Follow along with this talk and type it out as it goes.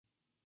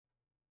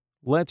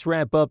Let's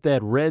wrap up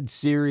that Red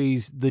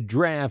Series, the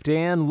draft,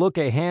 and look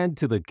ahead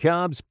to the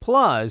Cubs,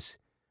 plus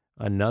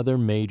another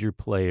major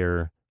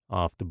player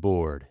off the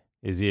board.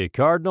 Is he a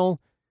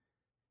Cardinal?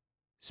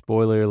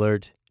 Spoiler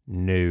alert,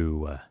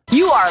 no.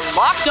 You are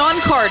Locked On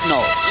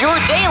Cardinals, your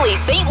daily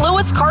St.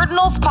 Louis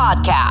Cardinals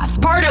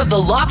podcast. Part of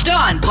the Locked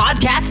On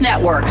Podcast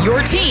Network,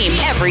 your team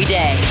every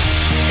day.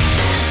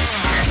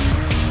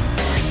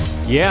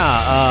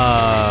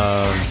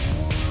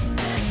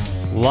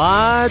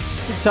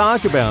 Lots to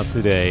talk about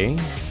today.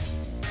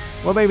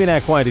 Well, maybe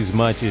not quite as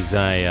much as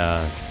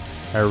I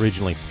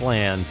originally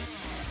planned.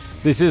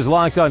 This is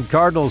Locked On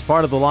Cardinals,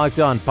 part of the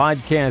Locked On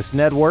Podcast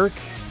Network.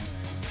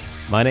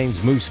 My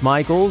name's Moose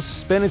Michaels,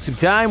 spending some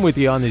time with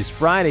you on this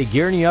Friday,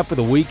 gearing you up for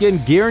the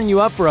weekend, gearing you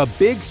up for a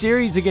big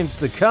series against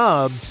the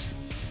Cubs.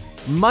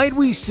 Might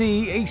we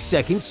see a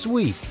second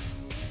sweep?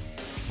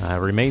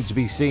 Remains to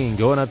be seen.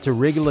 Going up to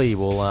Wrigley,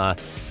 we'll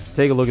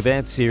take a look at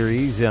that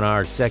series in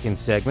our second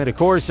segment. Of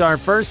course, our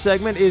first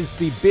segment is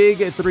the big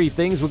three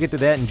things. We'll get to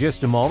that in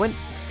just a moment.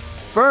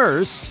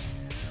 First,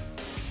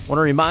 I want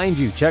to remind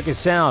you, check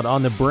us out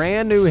on the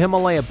brand new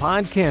Himalaya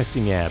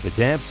podcasting app.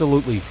 It's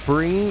absolutely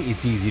free.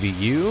 It's easy to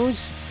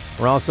use.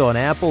 We're also on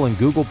Apple and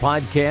Google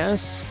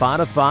Podcasts,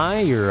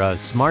 Spotify, your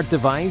smart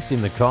device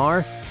in the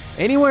car.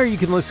 Anywhere you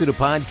can listen to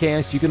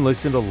podcasts, you can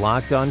listen to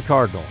Locked On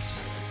Cardinals.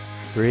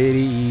 Pretty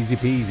easy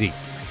peasy.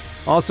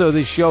 Also,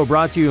 this show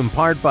brought to you in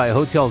part by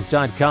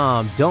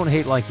Hotels.com. Don't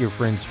hate like your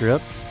friend's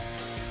trip.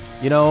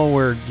 You know,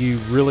 where you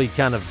really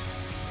kind of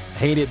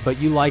hate it, but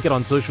you like it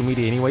on social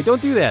media anyway.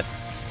 Don't do that.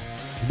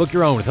 Book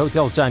your own with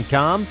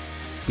Hotels.com.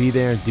 Be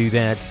there, do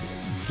that,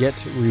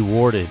 get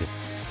rewarded.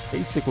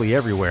 Basically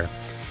everywhere.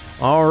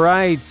 All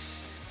right.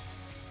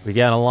 We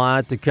got a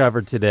lot to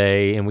cover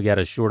today, and we got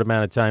a short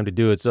amount of time to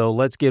do it. So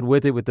let's get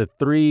with it with the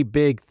three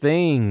big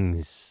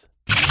things.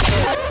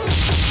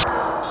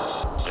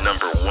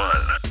 Number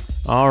one.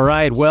 All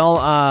right.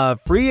 Well,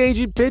 free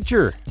agent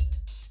pitcher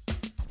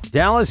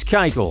Dallas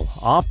Keuchel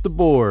off the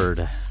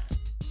board.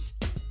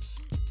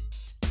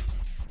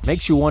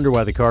 Makes you wonder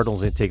why the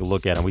Cardinals didn't take a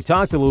look at him. We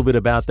talked a little bit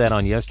about that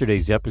on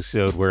yesterday's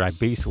episode where I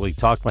basically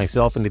talked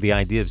myself into the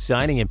idea of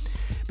signing him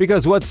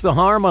because what's the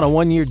harm on a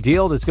one-year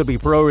deal that's going to be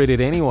prorated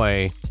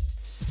anyway?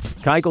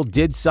 Keuchel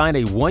did sign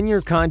a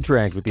one-year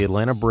contract with the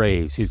Atlanta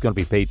Braves. He's going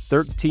to be paid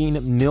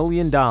 $13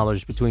 million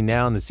between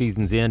now and the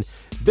season's end.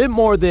 A bit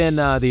more than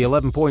the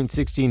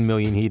 $11.16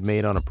 million he'd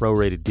made on a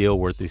prorated deal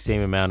worth the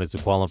same amount as a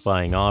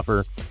qualifying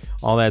offer.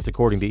 All that's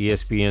according to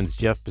ESPN's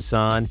Jeff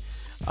Passan.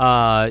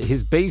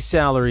 His base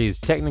salary is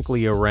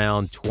technically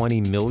around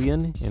 $20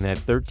 million, and that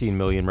 $13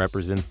 million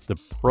represents the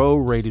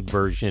prorated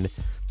version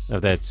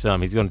of that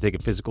sum. He's going to take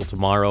a physical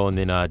tomorrow and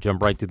then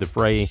jump right to the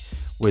fray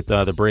with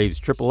the Braves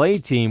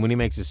AAA team when he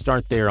makes a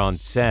start there on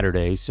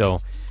Saturday.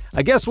 So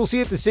I guess we'll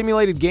see if the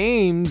simulated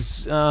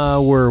games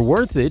were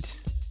worth it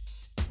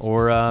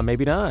or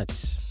maybe not.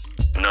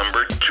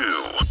 Number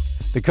two.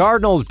 The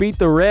Cardinals beat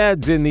the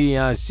Reds in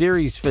the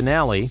series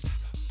finale.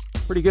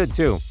 Pretty good,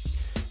 too.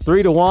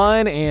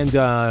 3-1,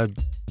 and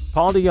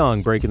Paul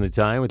DeJong breaking the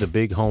tie with a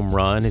big home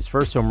run. His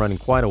first home run in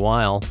quite a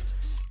while,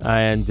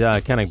 and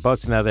kind of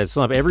busting out of that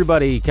slump.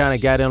 Everybody kind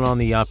of got in on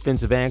the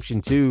offensive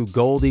action, too.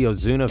 Goldie,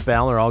 Ozuna,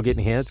 Fowler all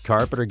getting hits.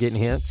 Carpenter getting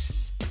hits.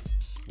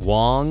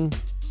 Wong,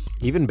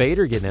 even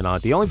Bader getting in on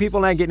it. The only people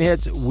not getting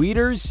hits,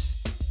 Wieters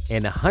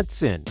and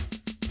Hudson.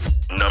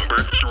 Number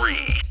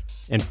three.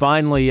 And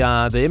finally,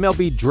 the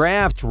MLB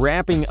draft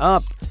wrapping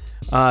up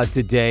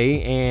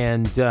today,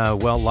 and,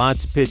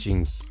 lots of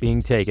pitching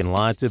being taken.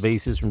 Lots of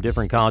aces from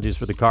different colleges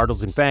for the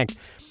Cardinals. In fact,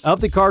 of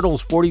the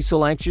Cardinals' 40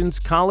 selections,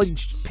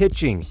 college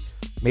pitching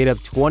made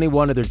up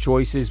 21 of their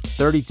choices.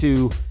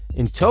 32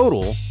 in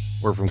total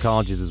were from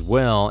colleges as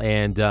well,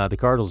 and the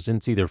Cardinals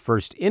didn't see their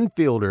first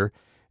infielder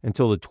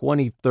until the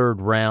 23rd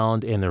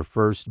round and their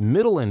first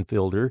middle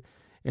infielder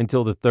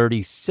until the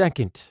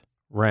 32nd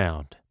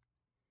round.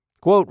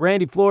 Quote,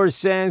 Randy Flores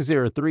says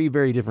there are three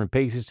very different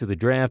paces to the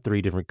draft,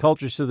 three different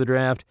cultures to the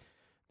draft.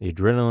 The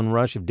adrenaline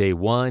rush of day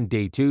one,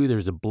 day two,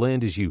 there's a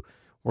blend as you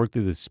work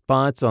through the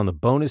spots on the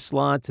bonus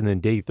slots, and then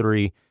day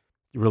three,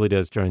 it really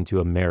does turn into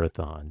a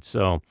marathon.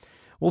 So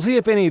we'll see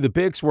if any of the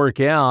picks work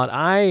out.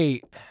 I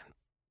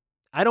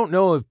don't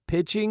know if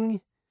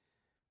pitching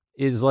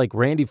is like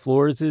Randy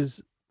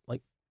Flores's,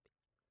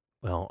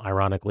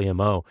 ironically,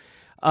 MO.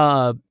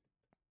 But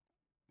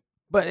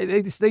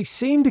they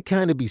seem to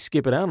kind of be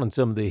skipping out on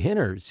some of the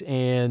hitters,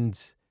 and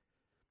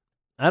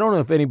I don't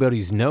know if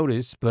anybody's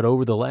noticed, but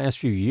over the last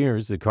few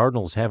years, the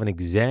Cardinals haven't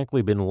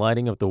exactly been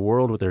lighting up the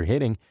world with their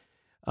hitting.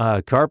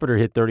 Carpenter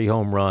hit 30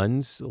 home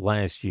runs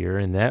last year,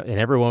 and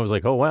everyone was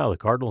like, oh, wow, the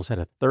Cardinals had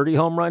a 30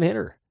 home run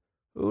hitter.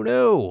 Who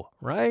knew,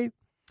 right?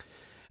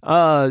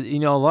 A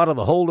lot of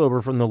the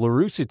holdover from the La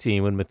Russa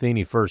team when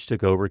Matheny first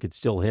took over could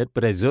still hit,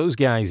 but as those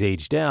guys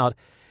aged out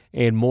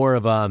and more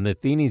of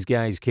Matheny's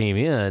guys came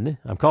in,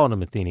 I'm calling them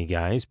Matheny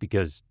guys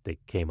because they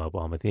came up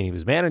while Matheny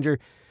was manager,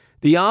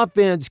 the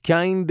offense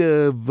kind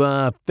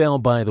of fell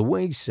by the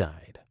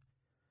wayside.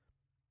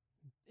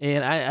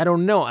 And I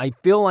don't know. I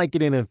feel like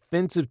in an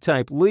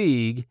offensive-type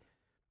league,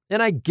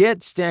 And I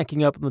get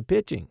stacking up on the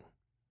pitching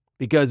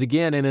because,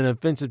 again, in an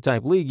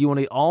offensive-type league, you want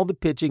to get all the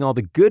pitching, all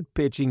the good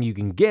pitching you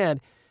can get.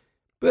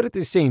 But at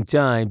the same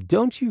time,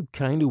 don't you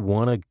kind of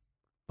want to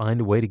find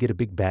a way to get a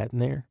big bat in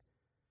there?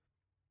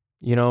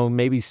 You know,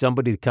 maybe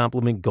somebody to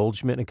compliment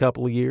Goldschmidt in a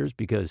couple of years,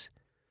 because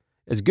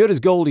as good as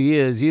Goldie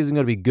is, he isn't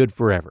going to be good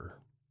forever.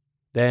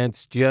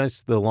 That's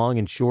just the long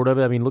and short of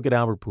it. I mean, look at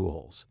Albert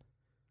Pujols.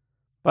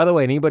 By the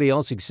way, anybody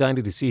else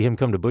excited to see him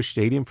come to Busch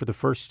Stadium for the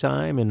first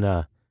time? And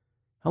how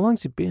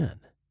long's it been?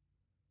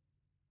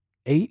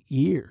 8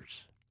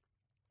 years.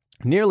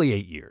 Nearly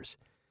 8 years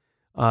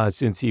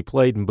since he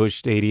played in Busch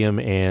Stadium,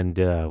 and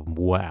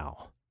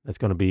wow, that's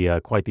going to be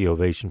quite the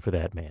ovation for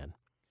that man.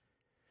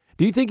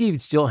 Do you think he would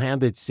still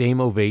have that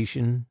same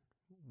ovation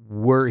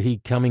were he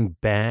coming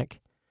back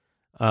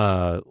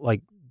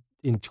like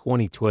in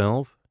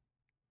 2012?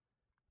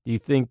 Do you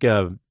think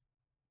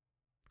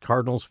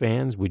Cardinals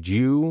fans, would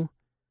you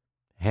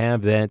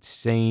have that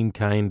same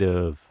kind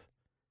of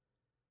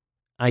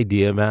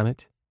idea about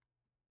it?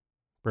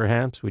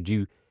 Perhaps? Would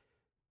you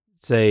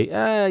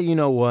say, you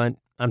know what,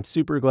 I'm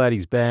super glad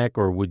he's back?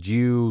 Or would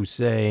you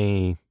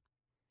say,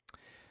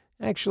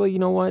 actually, you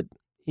know what,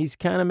 he's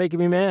kind of making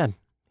me mad.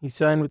 He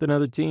signed with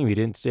another team. He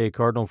didn't stay a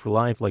Cardinal for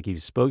life like he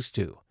was supposed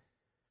to.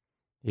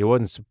 He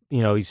wasn't,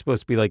 he's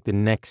supposed to be like the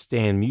next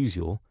Stan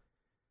Musial.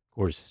 Of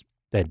course,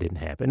 that didn't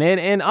happen.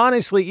 And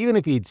honestly, even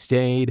if he'd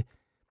stayed,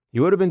 he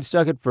would have been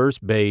stuck at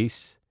first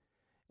base.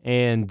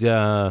 And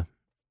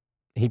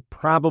he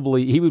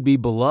would be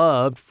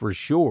beloved for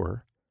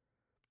sure.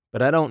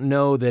 But I don't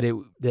know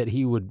that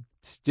he would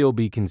still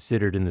be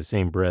considered in the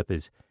same breath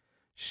as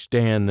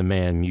Stan the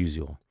Man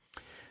Musial.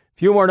 A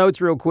few more notes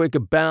real quick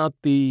about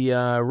the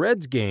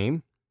Reds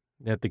game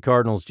that the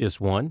Cardinals just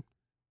won.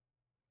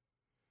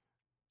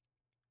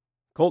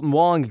 Colton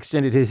Wong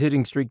extended his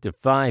hitting streak to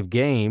 5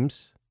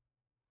 games.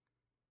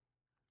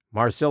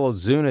 Marcell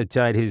Ozuna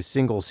tied his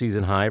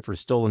single-season high for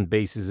stolen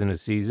bases in a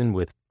season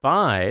with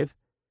 5.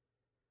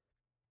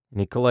 And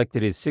he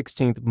collected his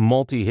 16th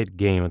multi-hit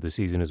game of the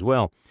season as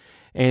well.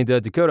 And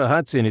Dakota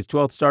Hudson, his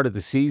 12th start of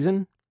the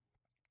season,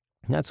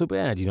 not so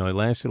bad. He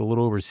lasted a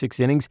little over 6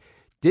 innings.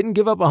 Didn't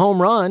give up a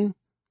home run,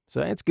 so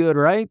that's good,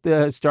 right?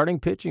 The starting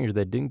pitcher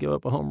that didn't give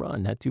up a home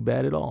run, not too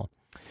bad at all.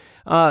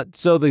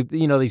 So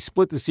they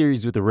split the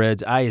series with the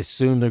Reds. I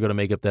assume they're going to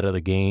make up that other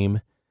game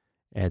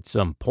at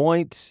some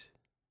point.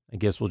 I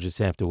guess we'll just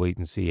have to wait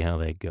and see how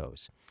that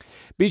goes.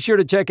 Be sure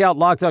to check out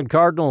Locked On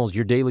Cardinals,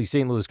 your daily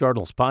St. Louis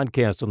Cardinals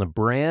podcast on the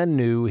brand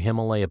new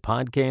Himalaya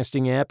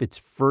podcasting app. It's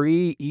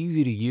free,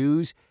 easy to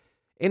use,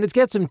 and it's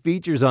got some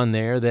features on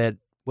there that,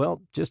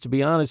 well, just to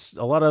be honest,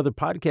 a lot of other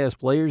podcast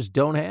players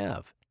don't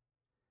have.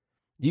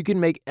 You can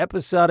make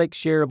episodic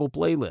shareable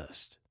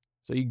playlists.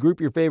 So you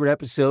group your favorite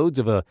episodes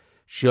of a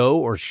show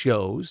or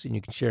shows, and you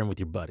can share them with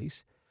your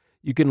buddies.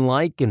 You can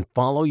like and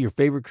follow your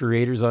favorite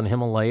creators on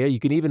Himalaya. You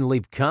can even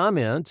leave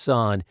comments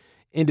on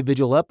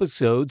individual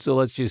episodes. So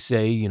let's just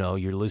say,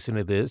 you're listening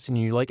to this,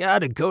 and you're like,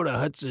 Dakota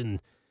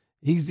Hudson,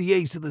 he's the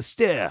ace of the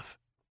staff.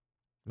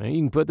 Now, you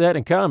can put that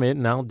in comment,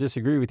 and I'll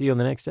disagree with you on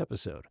the next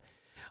episode.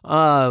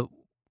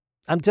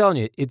 I'm telling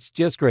you, it's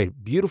just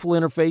great. Beautiful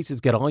interface. It's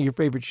got all your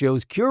favorite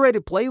shows.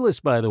 Curated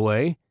playlists, by the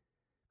way.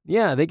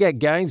 Yeah, they got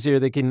guys there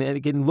that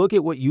can look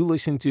at what you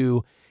listen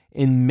to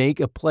and make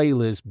a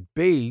playlist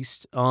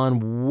based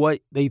on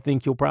what they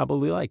think you'll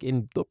probably like.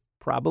 And they'll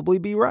probably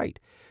be right.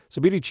 So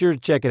be sure to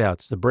check it out.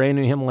 It's the brand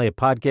new Himalaya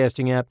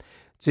podcasting app.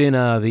 It's in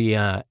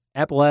the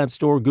Apple App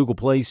Store, Google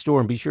Play Store,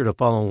 and be sure to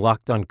follow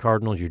Locked On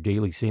Cardinals, your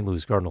daily St.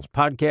 Louis Cardinals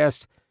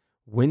podcast,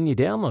 when you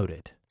download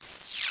it.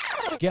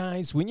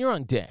 Guys, when you're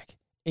on deck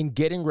and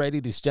getting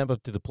ready to step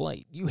up to the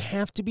plate, you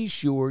have to be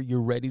sure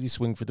you're ready to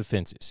swing for the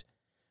fences.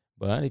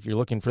 But if you're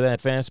looking for that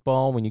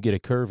fastball when you get a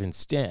curve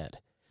instead,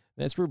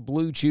 that's where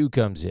Blue Chew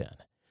comes in.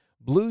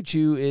 Blue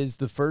Chew is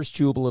the first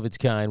chewable of its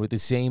kind with the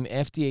same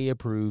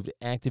FDA-approved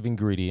active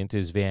ingredient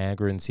as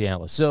Viagra and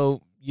Cialis.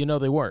 So,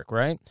 they work,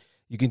 right?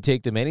 You can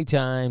take them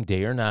anytime,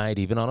 day or night,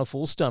 even on a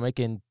full stomach,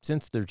 and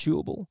since they're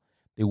chewable,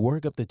 they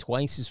work up to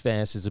twice as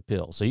fast as a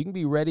pill. So you can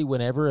be ready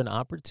whenever an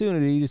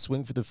opportunity to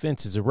swing for the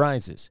fences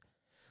arises.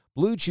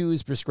 Blue Chew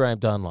is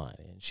prescribed online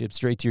and shipped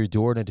straight to your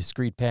door in a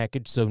discreet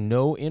package, so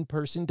no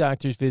in-person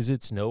doctor's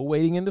visits, no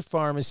waiting in the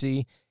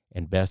pharmacy,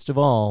 and best of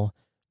all,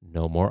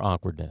 no more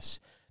awkwardness.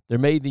 They're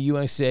made in the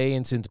USA,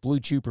 and since Blue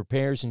Chew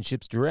prepares and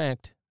ships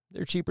direct,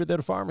 they're cheaper than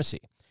a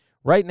pharmacy.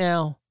 Right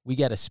now, we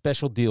got a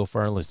special deal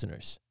for our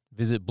listeners.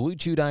 Visit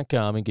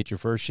BlueChew.com and get your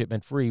first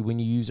shipment free when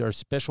you use our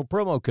special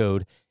promo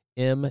code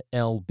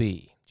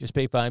MLB. Just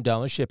pay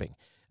 $5 shipping.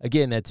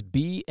 Again, that's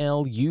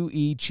BLUEChew.com,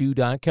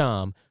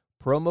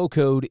 promo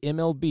code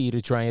MLB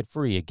to try it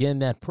free. Again,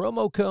 that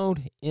promo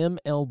code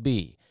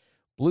MLB.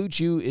 Blue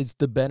Chew is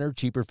the better,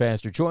 cheaper,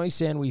 faster choice,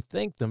 and we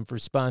thank them for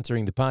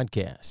sponsoring the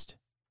podcast.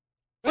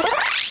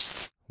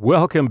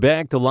 Welcome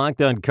back to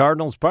Locked On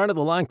Cardinals, part of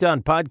the Locked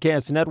On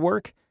Podcast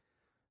Network.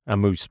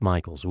 I'm Moose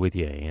Michaels with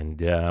you,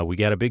 and we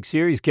got a big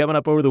series coming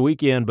up over the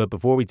weekend, but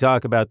before we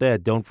talk about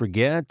that, don't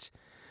forget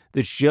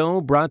the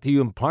show brought to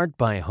you in part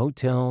by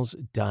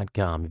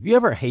Hotels.com. Have you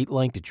ever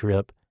hate-liked a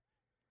trip?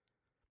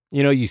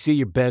 You know, you see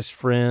your best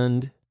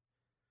friend.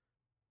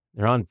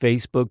 They're on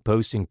Facebook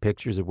posting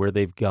pictures of where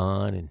they've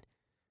gone, and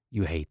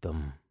you hate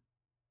them.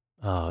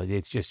 Oh,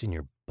 it's just in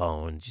your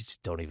bones. You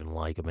just don't even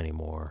like them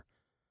anymore.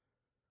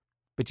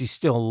 But you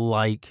still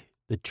like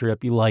the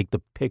trip. You like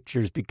the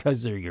pictures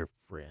because they're your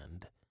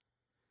friend.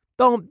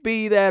 Don't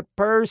be that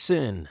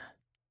person.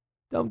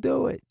 Don't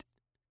do it.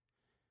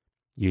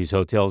 Use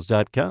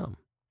Hotels.com.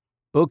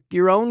 Book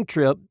your own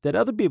trip that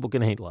other people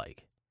can hate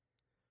like.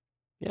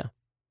 Yeah.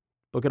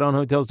 Book it on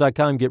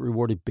Hotels.com. Get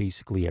rewarded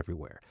basically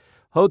everywhere.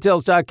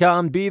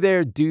 Hotels.com. Be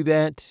there. Do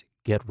that.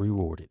 Get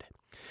rewarded.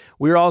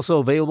 We're also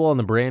available on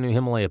the brand new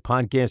Himalaya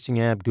podcasting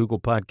app, Google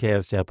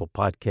Podcast, Apple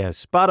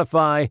Podcasts,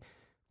 Spotify,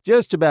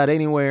 just about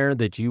anywhere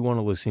that you want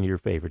to listen to your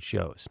favorite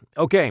shows.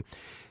 Okay,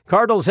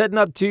 Cardinals heading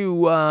up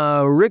to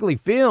Wrigley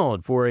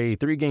Field for a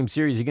 3-game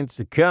series against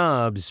the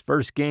Cubs.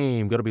 First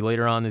game going to be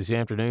later on this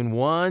afternoon,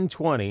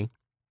 1:20,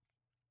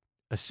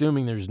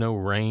 assuming there's no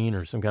rain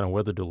or some kind of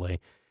weather delay.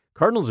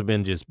 Cardinals have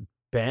been just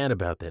bad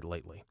about that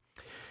lately.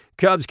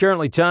 Cubs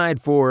currently tied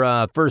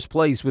for first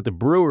place with the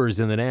Brewers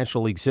in the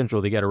National League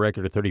Central. They got a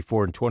record of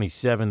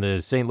 34-27.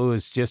 The St.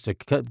 Louis just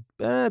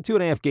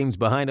 2.5 games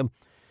behind them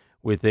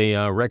with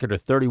a record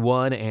of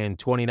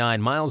 31-29.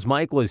 Miles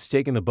Mikolas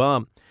taking the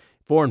bump,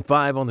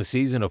 4-5 on the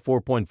season, a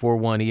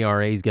 4.41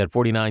 ERA. He's got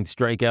 49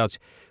 strikeouts.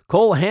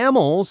 Cole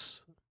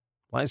Hamels,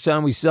 last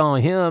time we saw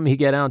him, he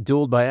got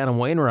outdueled by Adam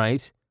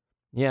Wainwright.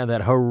 Yeah,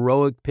 that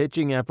heroic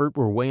pitching effort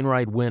where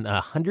Wainwright went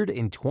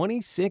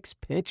 126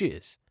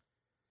 pitches.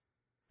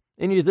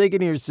 And you're thinking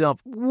to yourself,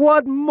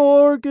 what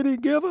more can he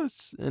give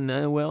us?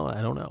 And, well,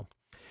 I don't know.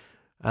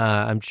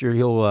 I'm sure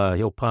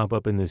he'll pop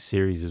up in this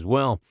series as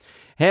well.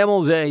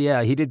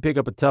 Hamels, he did pick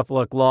up a tough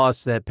luck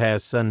loss that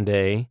past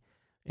Sunday,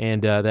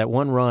 and that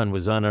one run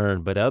was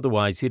unearned, but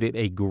otherwise he did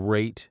a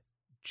great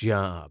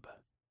job.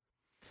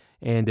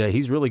 And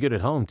he's really good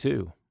at home,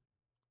 too.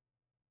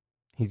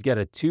 He's got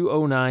a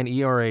 2.09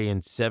 ERA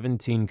and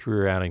 17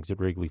 career outings at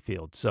Wrigley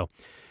Field. So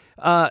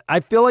I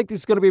feel like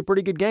this is going to be a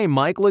pretty good game.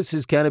 Mikolas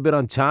has kind of been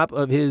on top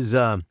of his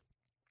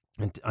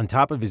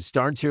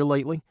starts here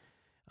lately.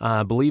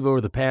 I believe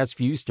over the past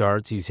few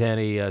starts, he's had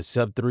a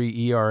sub-3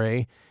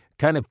 ERA,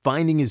 kind of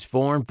finding his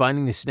form,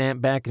 finding the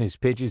snapback in his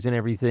pitches and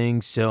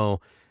everything.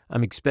 So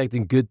I'm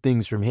expecting good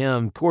things from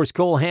him. Of course,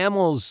 Cole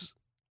Hamels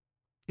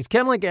is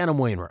kind of like Adam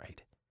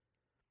Wainwright.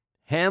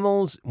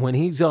 Hamels, when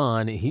he's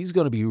on, he's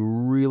going to be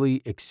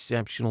really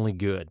exceptionally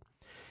good.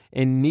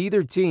 And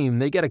neither team,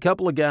 they got a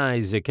couple of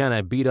guys that kind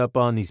of beat up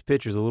on these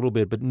pitchers a little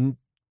bit, but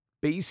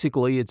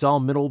basically it's all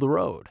middle of the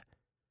road.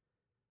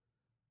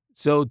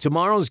 So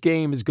tomorrow's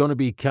game is going to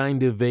be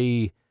kind of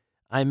a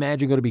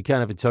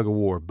tug of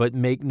war, but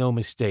make no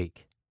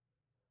mistake.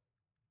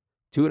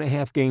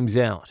 2.5 games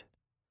out.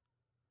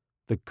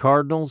 The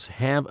Cardinals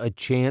have a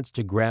chance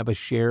to grab a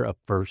share of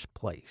first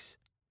place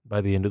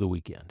by the end of the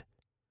weekend.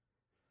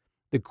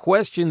 The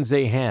questions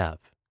they have,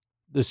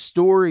 the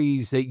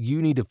stories that you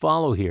need to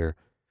follow here,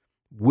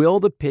 will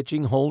the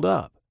pitching hold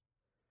up?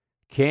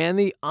 Can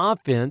the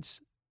offense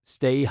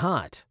stay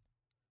hot?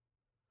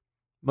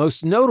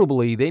 Most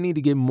notably, they need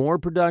to get more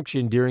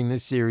production during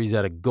this series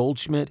out of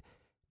Goldschmidt,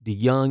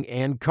 DeYoung,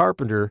 and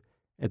Carpenter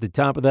at the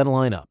top of that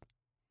lineup.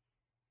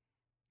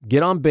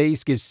 Get on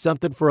base, give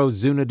something for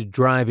Ozuna to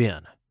drive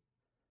in.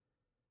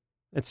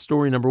 That's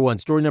story number one.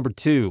 Story number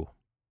two,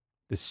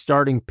 the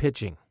starting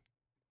pitching.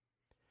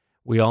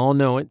 We all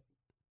know it.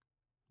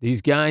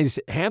 These guys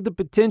have the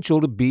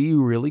potential to be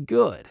really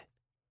good.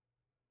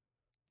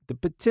 The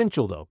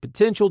potential, though.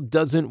 Potential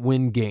doesn't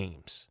win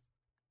games.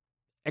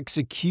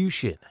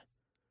 Execution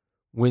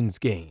wins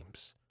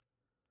games.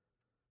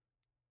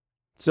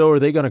 So are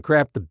they going to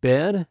crap the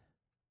bed?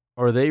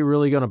 Or are they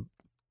really going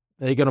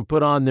to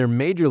put on their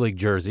major league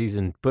jerseys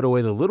and put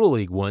away the little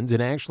league ones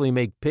and actually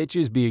make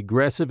pitches, be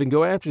aggressive, and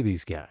go after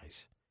these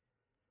guys?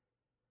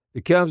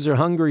 The Cubs are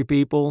hungry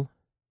people.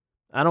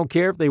 I don't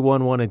care if they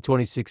won one in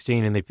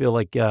 2016 and they feel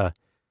like,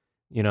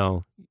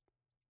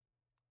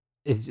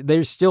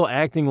 they're still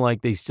acting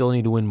like they still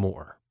need to win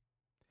more.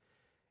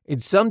 And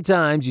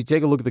sometimes you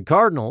take a look at the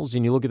Cardinals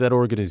and you look at that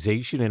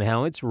organization and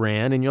how it's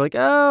ran, and you're like,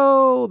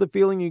 oh, the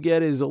feeling you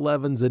get is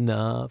 11's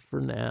enough for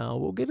now.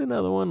 We'll get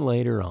another one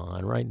later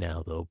on. Right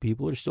now, though,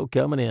 people are still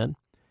coming in.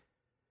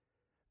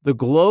 The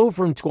glow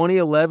from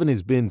 2011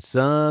 has been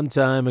some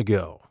time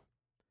ago.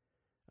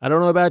 I don't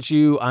know about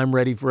you. I'm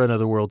ready for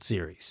another World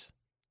Series.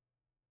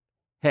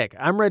 Heck,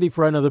 I'm ready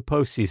for another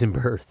postseason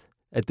berth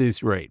at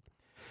this rate.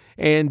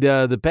 And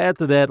the path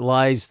to that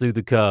lies through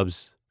the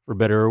Cubs, for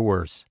better or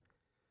worse.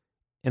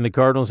 And the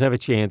Cardinals have a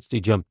chance to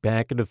jump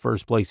back into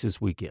first place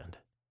this weekend.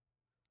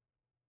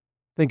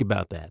 Think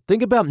about that.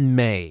 Think about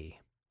May.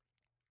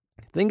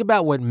 Think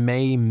about what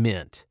May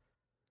meant.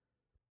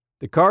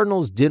 The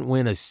Cardinals didn't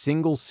win a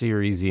single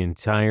series the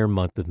entire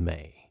month of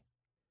May.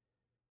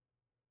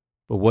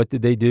 But what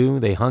did they do?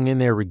 They hung in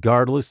there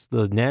regardless.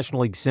 The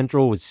National League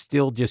Central was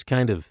still just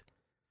kind of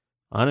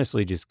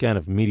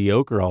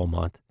mediocre all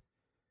month.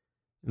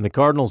 And the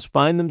Cardinals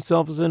find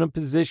themselves in a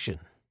position,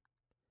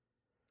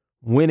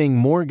 winning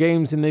more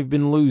games than they've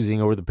been losing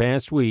over the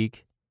past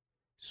week,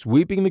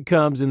 sweeping the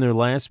Cubs in their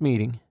last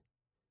meeting.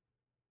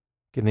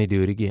 Can they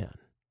do it again?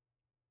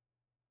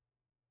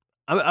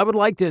 I would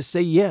like to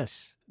say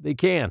yes, they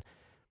can.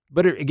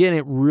 But again,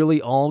 it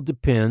really all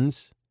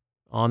depends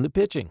on the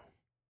pitching.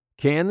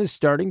 Can the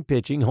starting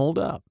pitching hold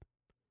up?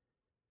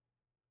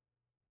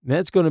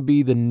 That's going to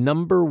be the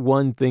number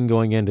one thing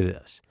going into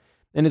this.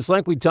 And it's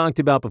like we talked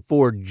about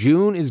before,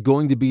 June is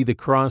going to be the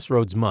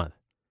crossroads month.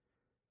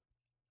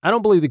 I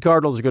don't believe the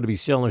Cardinals are going to be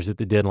sellers at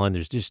the deadline.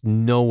 There's just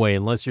no way,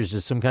 unless there's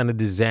just some kind of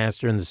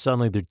disaster and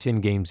suddenly they're 10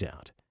 games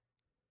out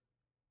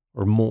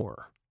or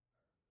more.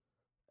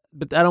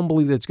 But I don't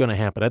believe that's going to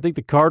happen. I think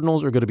the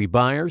Cardinals are going to be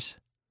buyers.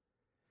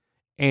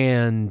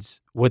 And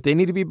what they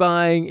need to be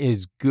buying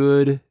is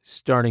good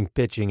starting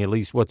pitching, at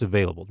least what's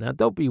available. Now,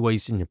 don't be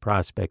wasting your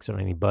prospects on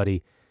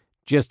anybody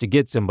just to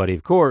get somebody,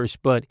 of course.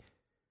 But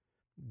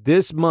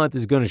this month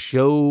is going to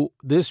show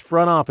this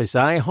front office,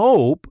 I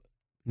hope,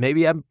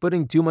 maybe I'm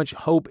putting too much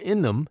hope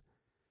in them,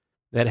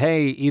 that,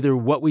 hey, either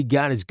what we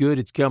got is good,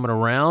 it's coming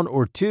around,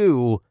 or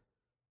two,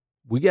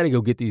 we got to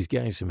go get these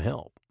guys some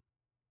help.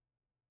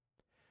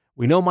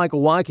 We know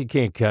Michael Wacha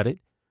can't cut it.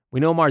 We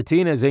know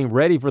Martinez ain't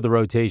ready for the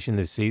rotation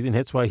this season.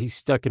 That's why he's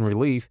stuck in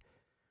relief.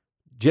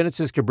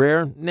 Genesis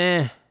Cabrera,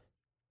 nah.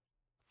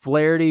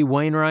 Flaherty,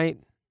 Wainwright,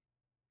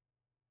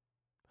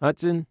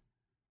 Hudson,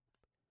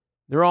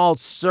 they're all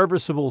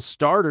serviceable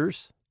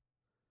starters.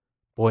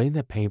 Boy, ain't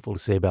that painful to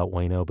say about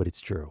Waino, but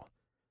it's true.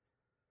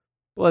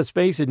 But let's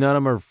face it, none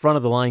of them are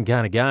front-of-the-line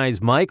kind of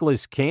guys.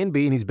 Michaelis can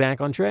be, and he's back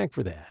on track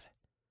for that.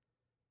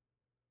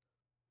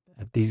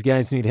 These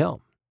guys need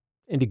help.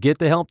 And to get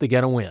the help, they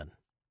got to win.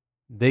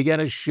 They got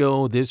to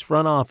show this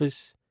front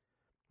office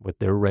what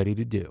they're ready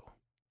to do.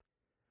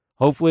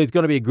 Hopefully, it's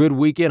going to be a good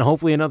weekend.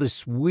 Hopefully, another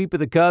sweep of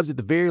the Cubs at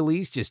the very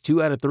least. Just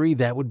 2 out of 3.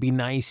 That would be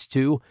nice,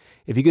 too.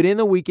 If you could end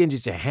the weekend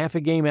just a half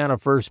a game out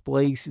of first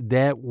place,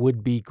 that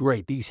would be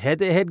great. These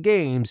head-to-head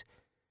games,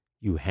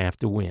 you have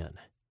to win.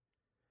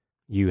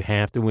 You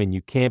have to win.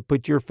 You can't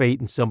put your fate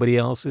in somebody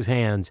else's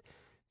hands.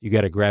 You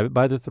got to grab it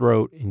by the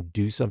throat and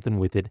do something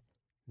with it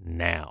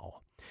now.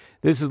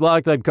 This is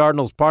Locked On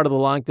Cardinals, part of the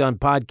Locked On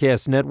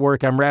Podcast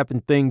Network. I'm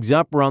wrapping things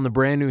up. We're on the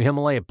brand new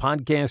Himalaya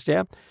podcast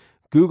app,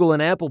 Google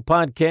and Apple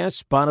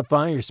Podcasts,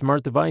 Spotify, your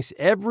smart device.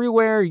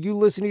 Everywhere you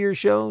listen to your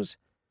shows,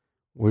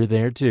 we're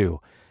there too.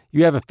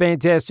 You have a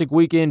fantastic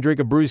weekend. Drink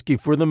a brewski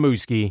for the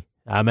Mooski.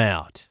 I'm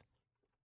out.